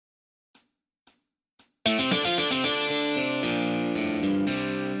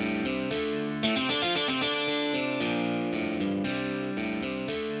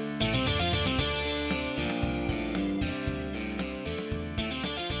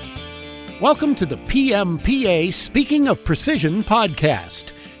Welcome to the PMPA Speaking of Precision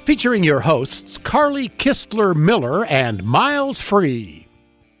podcast, featuring your hosts Carly Kistler Miller and Miles Free.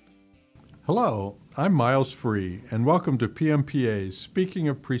 Hello, I'm Miles Free, and welcome to PMPA's Speaking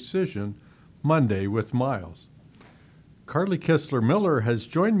of Precision Monday with Miles. Carly Kistler Miller has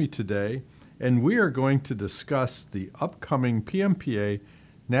joined me today, and we are going to discuss the upcoming PMPA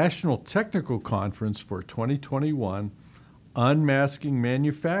National Technical Conference for 2021, Unmasking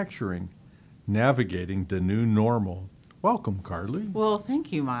Manufacturing, Navigating the New Normal. Welcome, Carly. Well,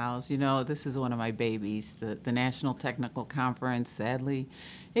 thank you, Miles. You know, this is one of my babies, the National Technical Conference. Sadly,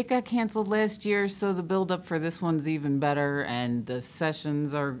 it got canceled last year, so the build-up for this one's even better, and the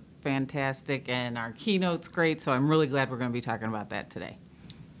sessions are fantastic, and our keynote's great, so I'm really glad we're going to be talking about that today.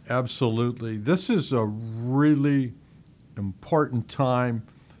 Absolutely. This is a really important time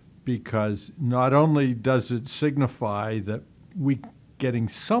because not only does it signify that we getting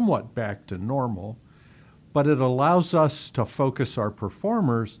somewhat back to normal, but it allows us to focus our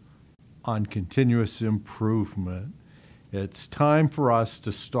performers on continuous improvement. It's time for us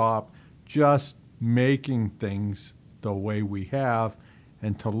to stop just making things the way we have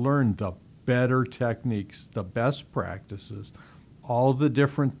and to learn the better techniques, the best practices, all the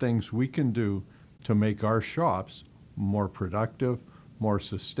different things we can do to make our shops more productive, more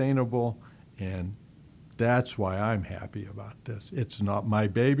sustainable, and that's why I'm happy about this. It's not my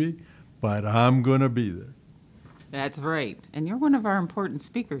baby, but I'm going to be there. That's right. And you're one of our important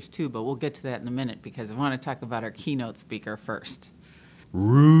speakers, too, but we'll get to that in a minute because I want to talk about our keynote speaker first.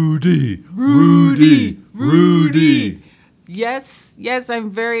 Rudy. Yes, I'm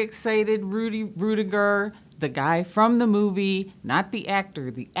very excited. Rudy Ruettiger, the guy from the movie, not the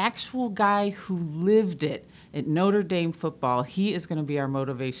actor, the actual guy who lived it at Notre Dame football. He is going to be our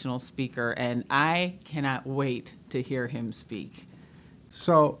motivational speaker, and I cannot wait to hear him speak.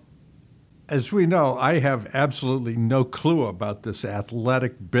 So, as we know, I have absolutely no clue about this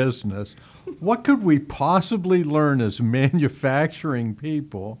athletic business. What could we possibly learn as manufacturing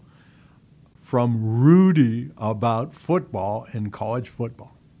people from Rudy about football and college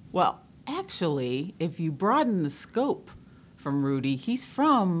football? Well, actually, if you broaden the scope from Rudy, he's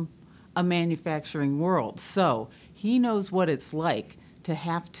from a manufacturing world, so he knows what it's like to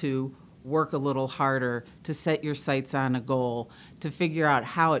have to work a little harder, to set your sights on a goal, to figure out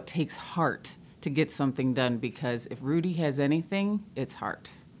how it takes heart to get something done, because if Rudy has anything, it's heart.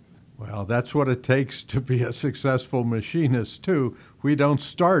 Well, that's what it takes to be a successful machinist, too. We don't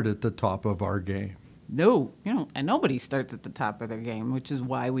start at the top of our game. No, and nobody starts at the top of their game, which is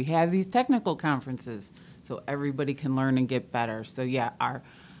why we have these technical conferences, so everybody can learn and get better. So yeah, our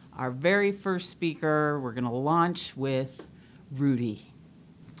very first speaker, we're going to launch with Rudy.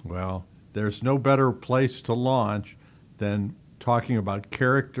 Well, there's no better place to launch than talking about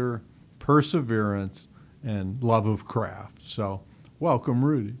character, perseverance, and love of craft. So, welcome,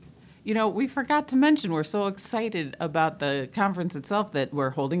 Rudy. You know, we forgot to mention, we're so excited about the conference itself that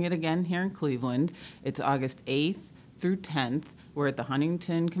we're holding it again here in Cleveland. It's August 8th through 10th. We're at the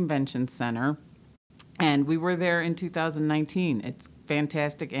Huntington Convention Center, and we were there in 2019. It's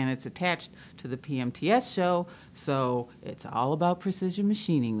fantastic, and it's attached to the PMTS show, so it's all about precision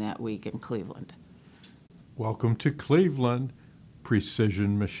machining that week in Cleveland. Welcome to Cleveland,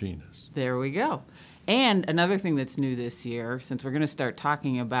 Precision Machinists. There we go. And another thing that's new this year, since we're going to start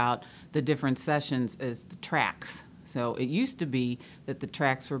talking about the different sessions, is the tracks. So it used to be that the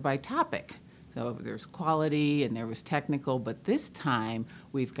tracks were by topic. So there's quality and there was technical, but this time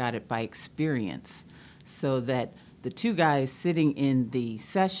we've got it by experience. So that the two guys sitting in the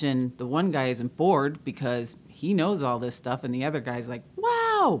session, the one guy isn't bored because he knows all this stuff, and the other guy's like,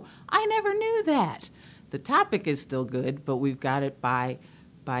 wow, I never knew that. The topic is still good, but we've got it by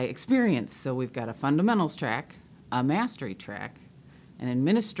experience. So we've got a fundamentals track, a mastery track, an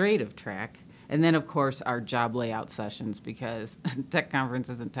administrative track, and then, of course, our job layout sessions, because tech conference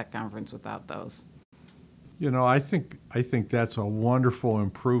isn't tech conference without those. You know, I think that's a wonderful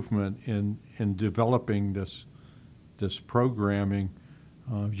improvement in developing this programming.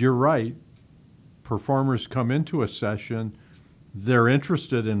 You're right. Performers come into a session, they're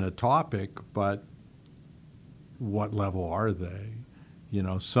interested in a topic, but what level are they? You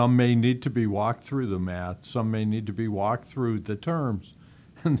know, some may need to be walked through the math, some may need to be walked through the terms,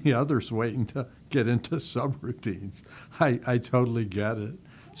 and the others waiting to get into subroutines. I totally get it.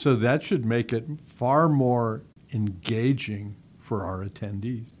 So that should make it far more engaging for our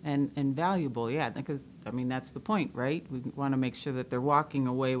attendees. And valuable, yeah, because, I mean, that's the point, right? We want to make sure that they're walking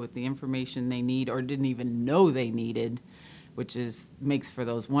away with the information they need or didn't even know they needed, which makes for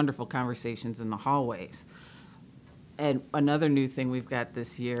those wonderful conversations in the hallways. And another new thing we've got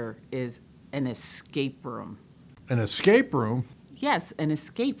this year is an escape room. An escape room? Yes, an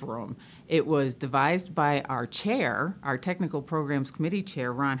escape room. It was devised by our chair, our Technical Programs Committee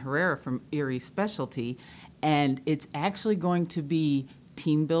chair, Ron Herrera from Erie Specialty, and it's actually going to be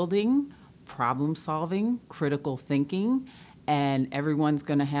team building, problem solving, critical thinking, and everyone's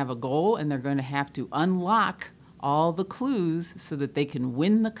going to have a goal, and they're going to have to unlock all the clues so that they can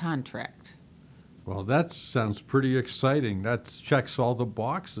win the contract. Well, that sounds pretty exciting. That checks all the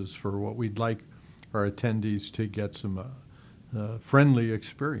boxes for what we'd like our attendees to get some friendly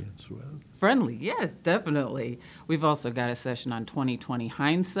experience with. Friendly, yes, definitely. We've also got a session on 2020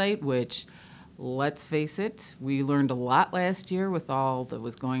 hindsight, which, let's face it, we learned a lot last year with all that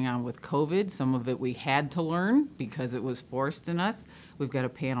was going on with COVID. Some of it we had to learn because it was forced in us. We've got a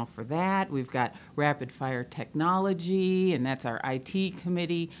panel for that. We've got rapid fire technology, and that's our IT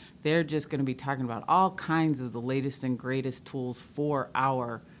committee. They're just going to be talking about all kinds of the latest and greatest tools for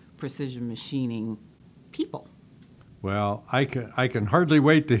our precision machining people. Well, I can hardly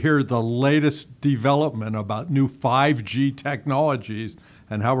wait to hear the latest development about new 5G technologies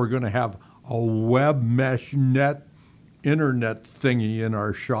and how we're going to have a web mesh net internet thingy in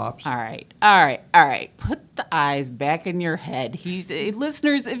our shops. All right. Put the eyes back in your head.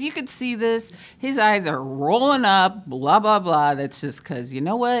 Listeners, if you could see this, his eyes are rolling up, blah, blah, blah. That's just because, you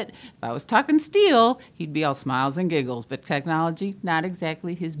know what? If I was talking steel, he'd be all smiles and giggles. But technology, not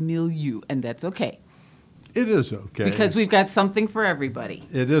exactly his milieu, and that's okay. It is okay. Because we've got something for everybody.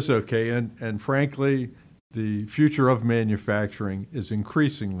 It is okay. And frankly, the future of manufacturing is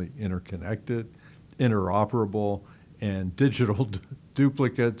increasingly interconnected, interoperable, and digital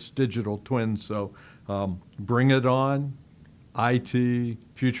duplicates, digital twins. So bring it on, IT,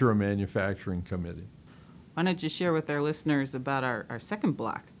 Future of Manufacturing Committee. Why don't you share with our listeners about our second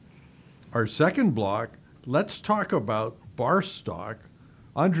block? Our second block, let's talk about bar stock.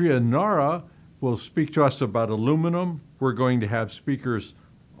 Andrea Nara will speak to us about aluminum. We're going to have speakers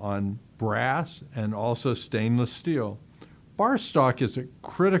on brass and also stainless steel. Bar stock is a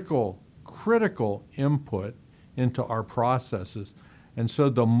critical input into our processes. And so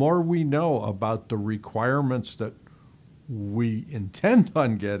the more we know about the requirements that we intend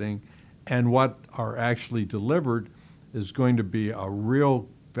on getting and what are actually delivered is going to be a real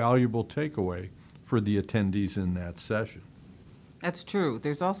valuable takeaway for the attendees in that session. That's true.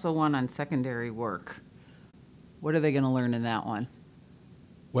 There's also one on secondary work. What are they going to learn in that one?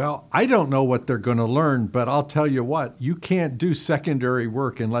 Well, I don't know what they're going to learn, but I'll tell you what, you can't do secondary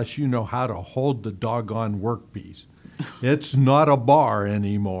work unless you know how to hold the doggone workpiece. It's not a bar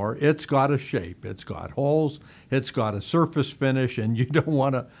anymore. It's got a shape. It's got holes. It's got a surface finish, and you don't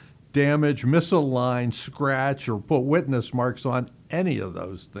want to damage, misalign, scratch, or put witness marks on any of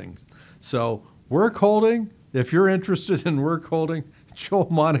those things. So work holding, if you're interested in work holding, Joel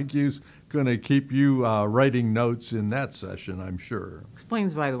Montague's going to keep you writing notes in that session, I'm sure.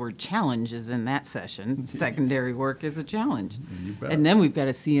 Explains why the word challenge is in that session. Secondary work is a challenge. You bet. And then we've got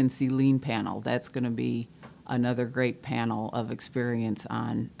a CNC lean panel. That's going to be another great panel of experience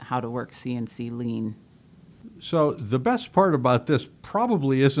on how to work CNC lean. So the best part about this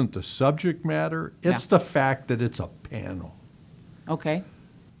probably isn't the subject matter. It's the fact that it's a panel. Okay.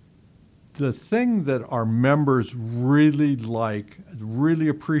 The thing that our members really like, really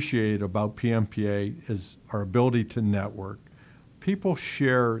appreciate about PMPA is our ability to network. People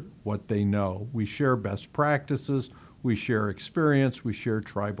share what they know. We share best practices, we share experience, we share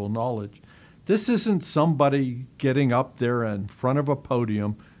tribal knowledge. This isn't somebody getting up there in front of a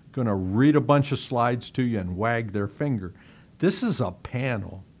podium, going to read a bunch of slides to you and wag their finger. This is a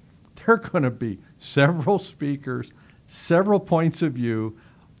panel. There are going to be several speakers, several points of view,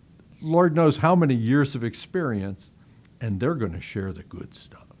 Lord knows how many years of experience, and they're going to share the good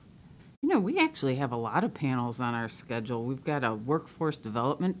stuff. You know, we actually have a lot of panels on our schedule. We've got a workforce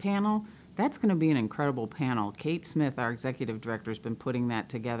development panel. That's going to be an incredible panel. Kate Smith, our executive director, has been putting that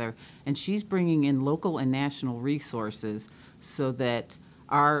together, and she's bringing in local and national resources so that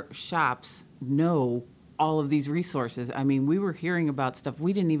our shops know all of these resources. I mean, we were hearing about stuff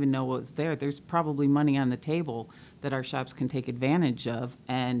we didn't even know was there. There's probably money on the table that our shops can take advantage of,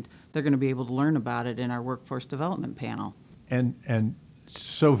 and they're going to be able to learn about it in our workforce development panel. And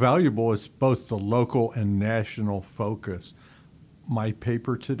so valuable is both the local and national focus. My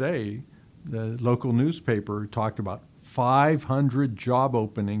paper today, the local newspaper, talked about 500 job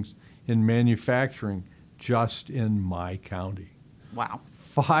openings in manufacturing just in my county. Wow.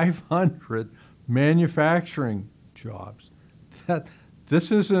 500 manufacturing jobs.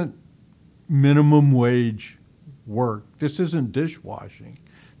 This isn't minimum wage work. This isn't dishwashing.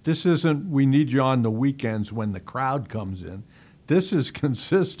 This isn't we need you on the weekends when the crowd comes in. This is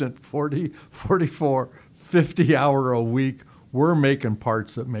consistent 40, 44, 50-hour a week. We're making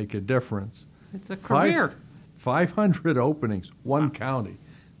parts that make a difference. It's a career. 500 openings, one county.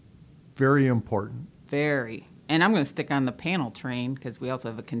 Very important. Very. And I'm going to stick on the panel train because we also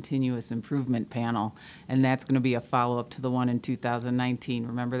have a continuous improvement panel, and that's going to be a follow-up to the one in 2019.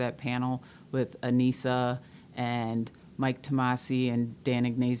 Remember that panel with Anissa and Mike Tomasi and Dan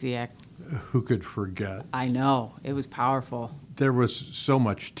Ignatiak? Who could forget? I know. It was powerful. There was so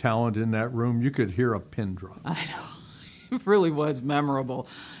much talent in that room. You could hear a pin drop. I know. It really was memorable.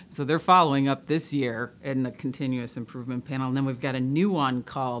 So they're following up this year in the continuous improvement panel. And then we've got a new one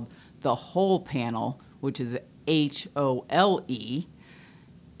called the Whole Panel, which is HOLE.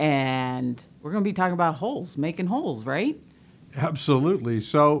 And we're going to be talking about holes, making holes, right? Absolutely.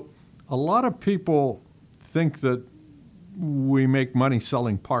 So a lot of people think that we make money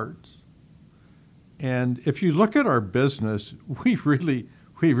selling parts. And if you look at our business, we really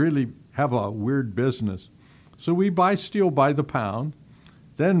have a weird business. So we buy steel by the pound,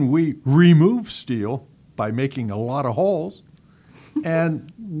 then we remove steel by making a lot of holes,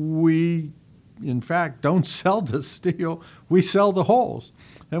 and we, in fact, don't sell the steel, we sell the holes.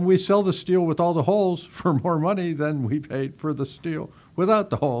 And we sell the steel with all the holes for more money than we paid for the steel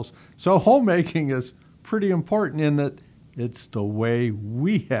without the holes. So hole making is pretty important in that it's the way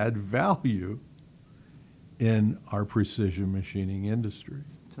we add value in our precision machining industry.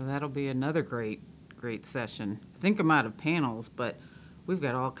 So that'll be another great session. I think I'm out of panels, but we've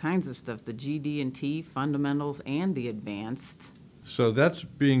got all kinds of stuff, the GD&T, fundamentals, and the advanced. So that's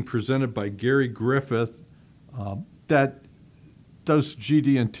being presented by Gary Griffith. Those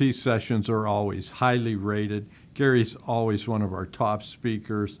GD&T sessions are always highly rated. Gary's always one of our top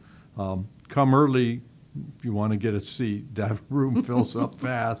speakers. Come early if you want to get a seat. That room fills up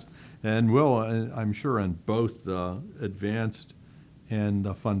fast. And will, I'm sure, in both the advanced and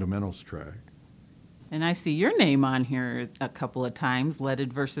the fundamentals track. And I see your name on here a couple of times,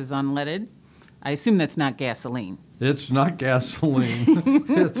 leaded versus unleaded. I assume that's not gasoline. It's not gasoline.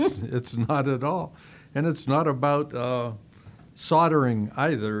 It's not at all. And it's not about soldering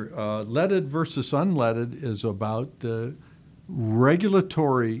either. Leaded versus unleaded is about the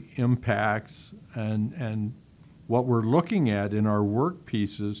regulatory impacts and what we're looking at in our work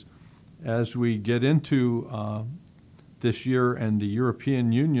pieces as we get into this year and the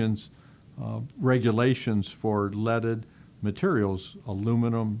European Union's regulations for leaded materials,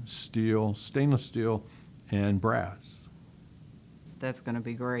 aluminum, steel, stainless steel, and brass. That's going to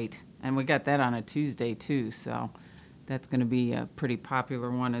be great. And we got that on a Tuesday, too, so that's going to be a pretty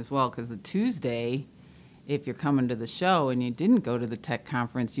popular one as well, because the Tuesday, if you're coming to the show and you didn't go to the tech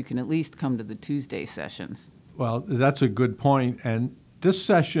conference, you can at least come to the Tuesday sessions. Well, that's a good point, and this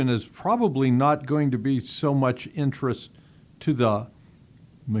session is probably not going to be so much interest to the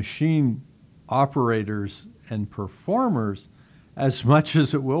machine operators and performers as much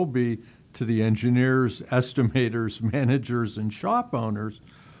as it will be to the engineers, estimators, managers, and shop owners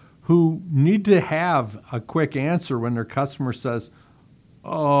who need to have a quick answer when their customer says,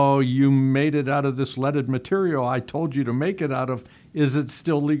 "Oh, you made it out of this leaded material I told you to make it out of. Is it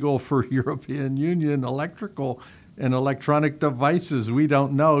still legal for European Union electrical and electronic devices? We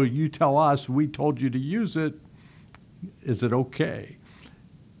don't know. You tell us. We told you to use it. Is it okay?"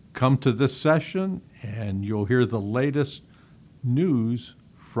 Come to this session and you'll hear the latest news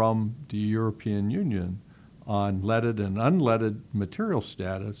from the European Union on leaded and unleaded material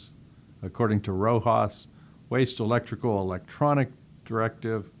status according to RoHS, Waste Electrical Electronic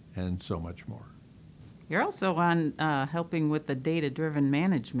Directive, and so much more. You're also on helping with the data-driven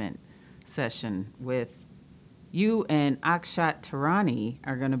management session with you and Akshat Tarani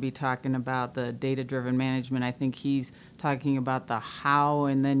are going to be talking about the data-driven management. I think he's talking about the how,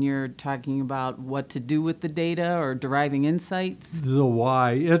 and then you're talking about what to do with the data or deriving insights. The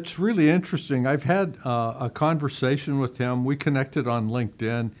why. It's really interesting. I've had a conversation with him. We connected on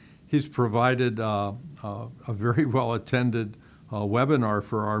LinkedIn. He's provided a very well-attended webinar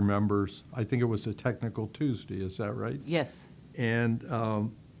for our members. I think it was a Technical Tuesday. Is that right? Yes. And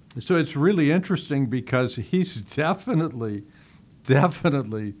so it's really interesting because he's definitely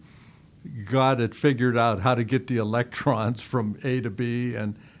got it figured out how to get the electrons from A to B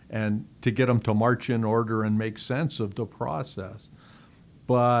and to get them to march in order and make sense of the process.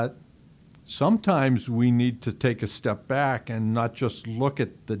 But sometimes we need to take a step back and not just look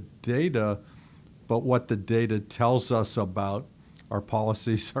at the data, but what the data tells us about our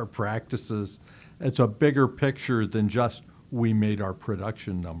policies, our practices. It's a bigger picture than just we made our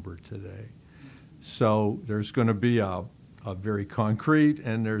production number today. So there's going to be a very concrete,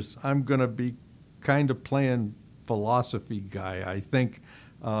 and I'm going to be kind of playing philosophy guy. I think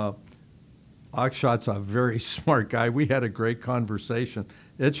Akshot's a very smart guy. We had a great conversation.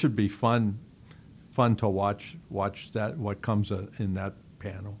 It should be fun to watch that, what comes in that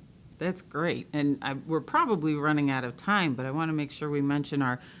panel. That's great. And we're probably running out of time, but I want to make sure we mention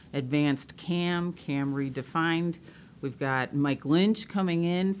our advanced CAM Redefined. We've got Mike Lynch coming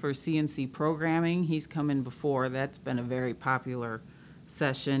in for CNC programming. He's come in before. That's been a very popular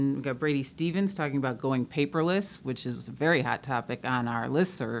session. We've got Brady Stevens talking about going paperless, which is a very hot topic on our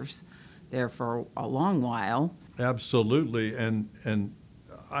listservs there for a long while. Absolutely. And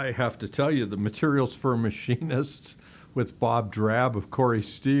I have to tell you, the Materials for Machinists with Bob Drab of Corey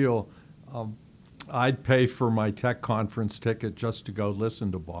Steele, I'd pay for my tech conference ticket just to go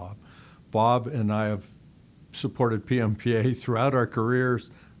listen to Bob. Bob and I have supported PMPA throughout our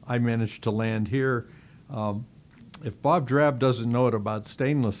careers. I managed to land here. If Bob Drab doesn't know it about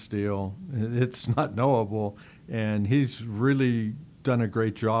stainless steel, it's not knowable, and he's really done a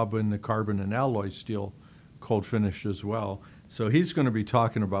great job in the carbon and alloy steel cold finish as well. So he's going to be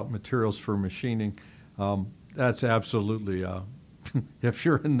talking about materials for machining. That's absolutely, if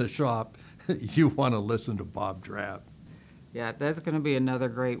you're in the shop, you want to listen to Bob Drab. Yeah, that's going to be another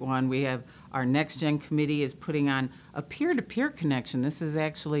great one. We have our Next Gen committee is putting on a peer-to-peer connection. This is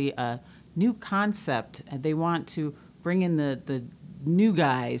actually a new concept. They want to bring in the new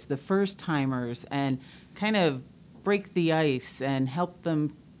guys, the first-timers, and kind of break the ice and help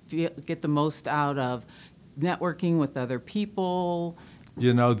them get the most out of networking with other people.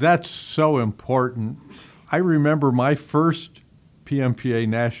 You know, that's so important. I remember my first PMPA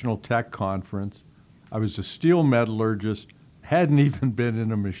National Tech Conference. I was a steel metallurgist, hadn't even been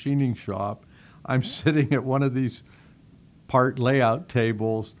in a machining shop. I'm sitting at one of these part layout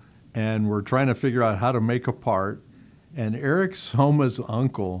tables, and we're trying to figure out how to make a part. And Eric Soma's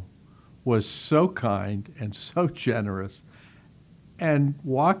uncle was so kind and so generous and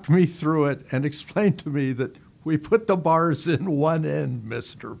walked me through it and explained to me that we put the bars in one end,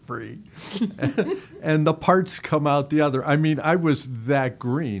 Mr. Freed, and the parts come out the other. I mean, I was that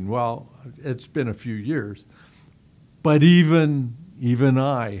green. Well, it's been a few years, but even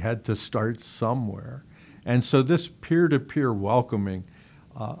I had to start somewhere. And so this peer-to-peer welcoming,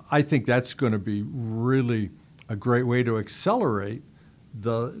 I think that's going to be really a great way to accelerate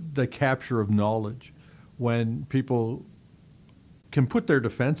the capture of knowledge when people can put their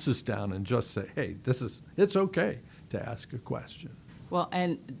defenses down and just say, hey, it's okay to ask a question. Well,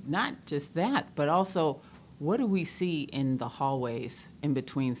 and not just that, but also what do we see in the hallways in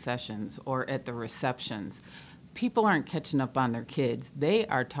between sessions or at the receptions? People aren't catching up on their kids. They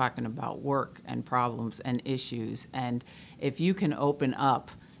are talking about work and problems and issues. And if you can open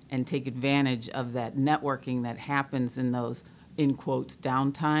up and take advantage of that networking that happens in those, in quotes,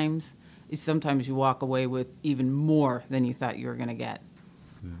 downtimes, sometimes you walk away with even more than you thought you were going to get.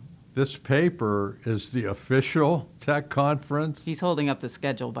 This paper is the official tech conference. He's holding up the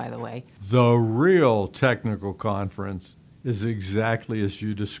schedule, by the way. The real technical conference is exactly as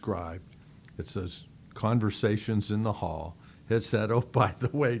you described. It's those conversations in the hall. It's that, oh, by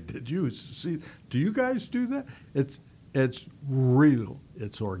the way, did you see, do you guys do that? It's real,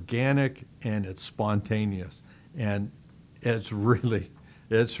 it's organic, and it's spontaneous. And it's really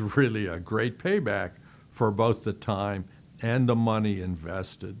a great payback for both the time and the money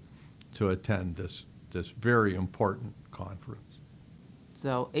invested to attend this very important conference.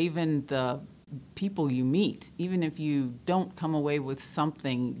 So even the people you meet, even if you don't come away with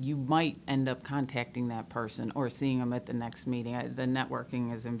something, you might end up contacting that person or seeing them at the next meeting. The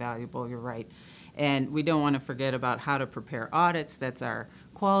networking is invaluable, you're right. And we don't want to forget about how to prepare audits. That's our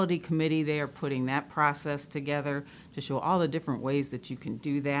quality committee. They are putting that process together to show all the different ways that you can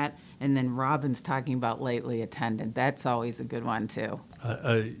do that. And then Robin's talking about lightly attended. That's always a good one, too.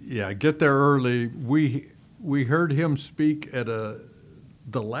 Yeah, get there early. We heard him speak at it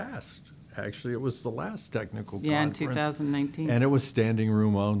was the last technical conference. Yeah, in 2019. And it was standing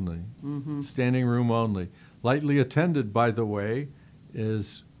room only. Mm-hmm. Standing room only. Lightly attended, by the way,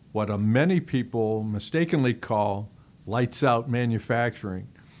 is what many people mistakenly call lights out manufacturing.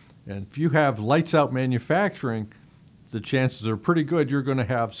 And if you have lights out manufacturing, the chances are pretty good you're going to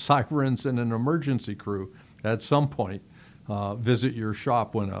have sirens and an emergency crew at some point visit your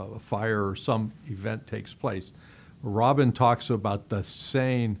shop when a fire or some event takes place. Robin talks about the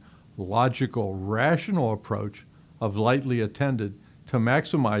sane, logical, rational approach of lightly attended to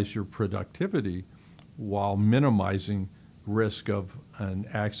maximize your productivity while minimizing risk of an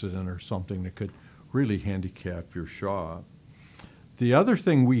accident or something that could really handicap your shop. The other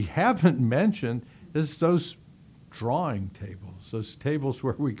thing we haven't mentioned is those drawing tables, those tables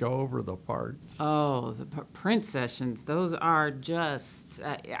where we go over the part. Oh, the print sessions, those are just,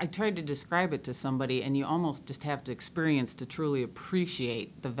 I tried to describe it to somebody, and you almost just have to experience to truly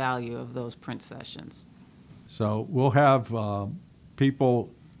appreciate the value of those print sessions. So we'll have people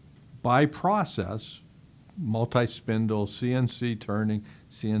by process, multi-spindle, CNC turning,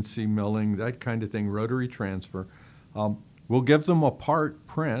 CNC milling, that kind of thing, rotary transfer. We'll give them a part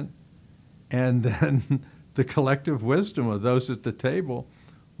print, and then the collective wisdom of those at the table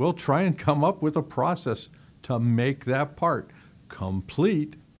will try and come up with a process to make that part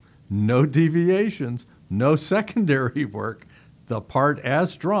complete, no deviations, no secondary work, the part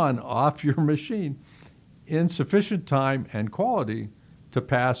as drawn off your machine in sufficient time and quality to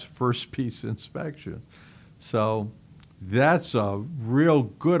pass first piece inspection. So that's a real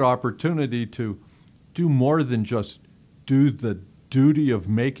good opportunity to do more than just do the duty of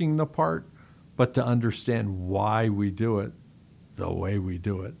making the part, but to understand why we do it the way we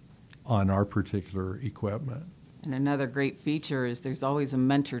do it on our particular equipment. And another great feature is there's always a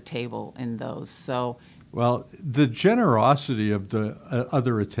mentor table in those. So, well, the generosity of the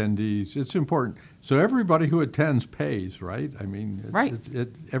other attendees, it's important. So everybody who attends pays, right? I mean, right.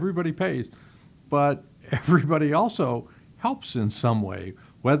 Everybody pays, but everybody also helps in some way,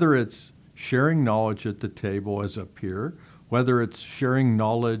 whether it's sharing knowledge at the table as a peer, whether it's sharing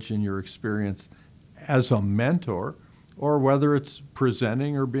knowledge in your experience as a mentor, or whether it's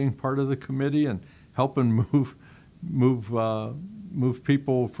presenting or being part of the committee and helping move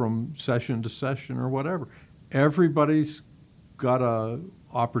people from session to session or whatever. Everybody's got an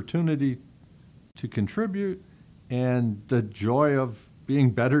opportunity to contribute, and the joy of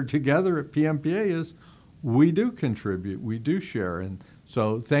being better together at PMPA is we do contribute, we do share. And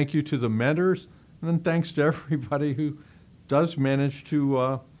so thank you to the mentors, and then thanks to everybody who does manage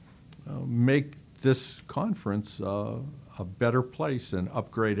to make this conference a better place and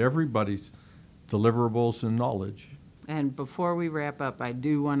upgrade everybody's deliverables and knowledge. And before we wrap up, I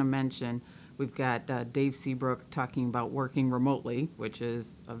do want to mention we've got Dave Seabrook talking about working remotely, which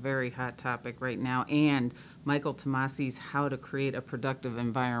is a very hot topic right now, and Michael Tomasi's How to Create a Productive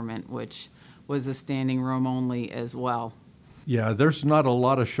Environment, which was a standing room only as well. Yeah, there's not a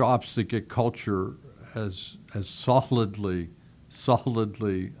lot of shops that get culture as solidly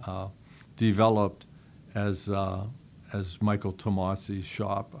developed as Michael Tomasi's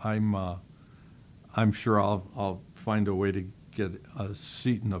shop. I'm sure I'll find a way to get a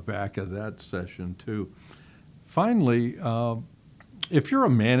seat in the back of that session too. Finally, if you're a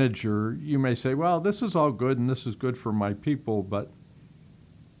manager, you may say, well, this is all good and this is good for my people, but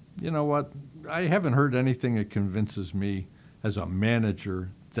you know what? I haven't heard anything that convinces me as a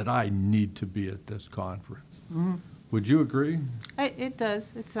manager that I need to be at this conference. Mm-hmm. Would you agree? It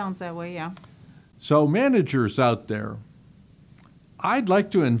does. It sounds that way, yeah. So managers out there, I'd like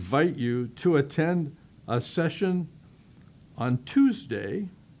to invite you to attend a session on Tuesday,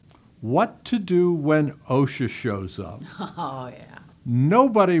 What to Do When OSHA Shows Up. Oh, yeah.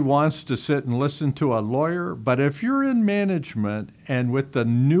 Nobody wants to sit and listen to a lawyer, but if you're in management and with the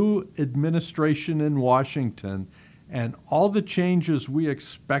new administration in Washington and all the changes we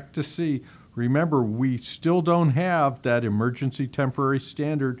expect to see, remember, we still don't have that emergency temporary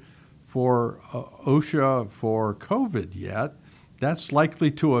standard for OSHA for COVID yet. That's likely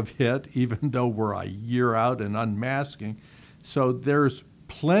to have hit, even though we're a year out and unmasking. So there's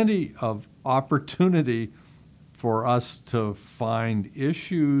plenty of opportunity for us to find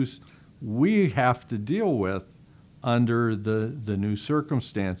issues we have to deal with under the new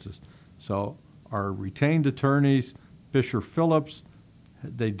circumstances. So our retained attorneys, Fisher Phillips,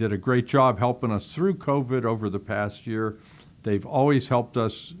 they did a great job helping us through COVID over the past year. They've always helped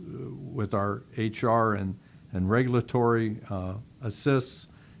us with our HR and regulatory assists.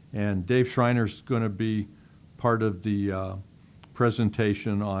 And Dave Schreiner's going to be part of the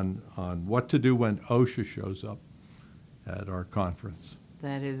presentation on what to do when OSHA shows up at our conference.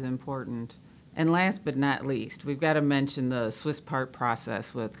 That is important. And last but not least, we've got to mention the Swiss part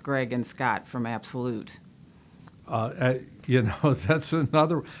process with Greg and Scott from Absolute. That's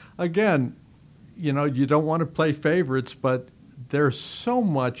another, again, you don't want to play favorites, but there's so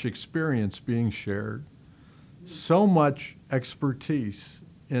much experience being shared, so much expertise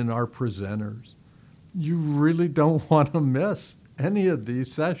in our presenters. You really don't want to miss any of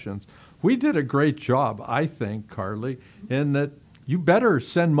these sessions. We did a great job, I think, Carly, in that you better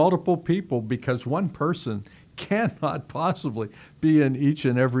send multiple people because one person cannot possibly be in each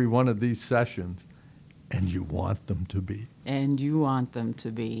and every one of these sessions. And you want them to be. And you want them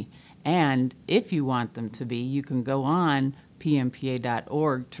to be. And if you want them to be, you can go on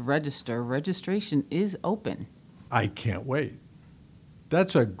pmpa.org to register. Registration is open. I can't wait.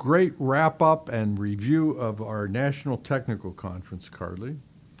 That's a great wrap-up and review of our National Technical Conference, Carly.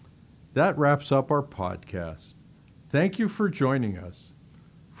 That wraps up our podcast. Thank you for joining us.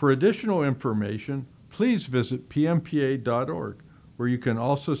 For additional information, please visit pmpa.org, where you can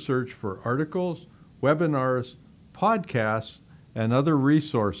also search for articles, webinars, podcasts, and other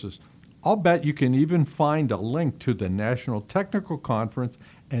resources. I'll bet you can even find a link to the National Technical Conference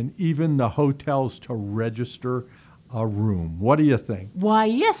and even the hotels to register a room. What do you think? Why,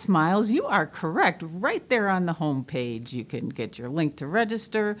 yes, Miles, you are correct. Right there on the home page, you can get your link to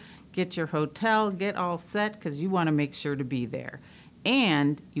register, get your hotel, get all set, because you want to make sure to be there.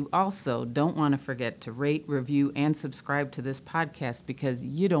 And you also don't want to forget to rate, review, and subscribe to this podcast because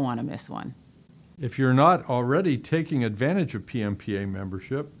you don't want to miss one. If you're not already taking advantage of PMPA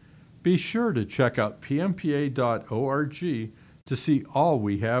membership, be sure to check out pmpa.org to see all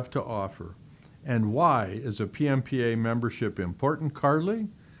we have to offer. And why is a PMPA membership important, Carly?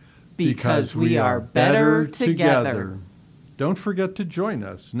 Because we are better together. Don't forget to join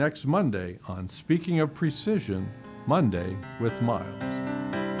us next Monday on Speaking of Precision, Monday with Miles.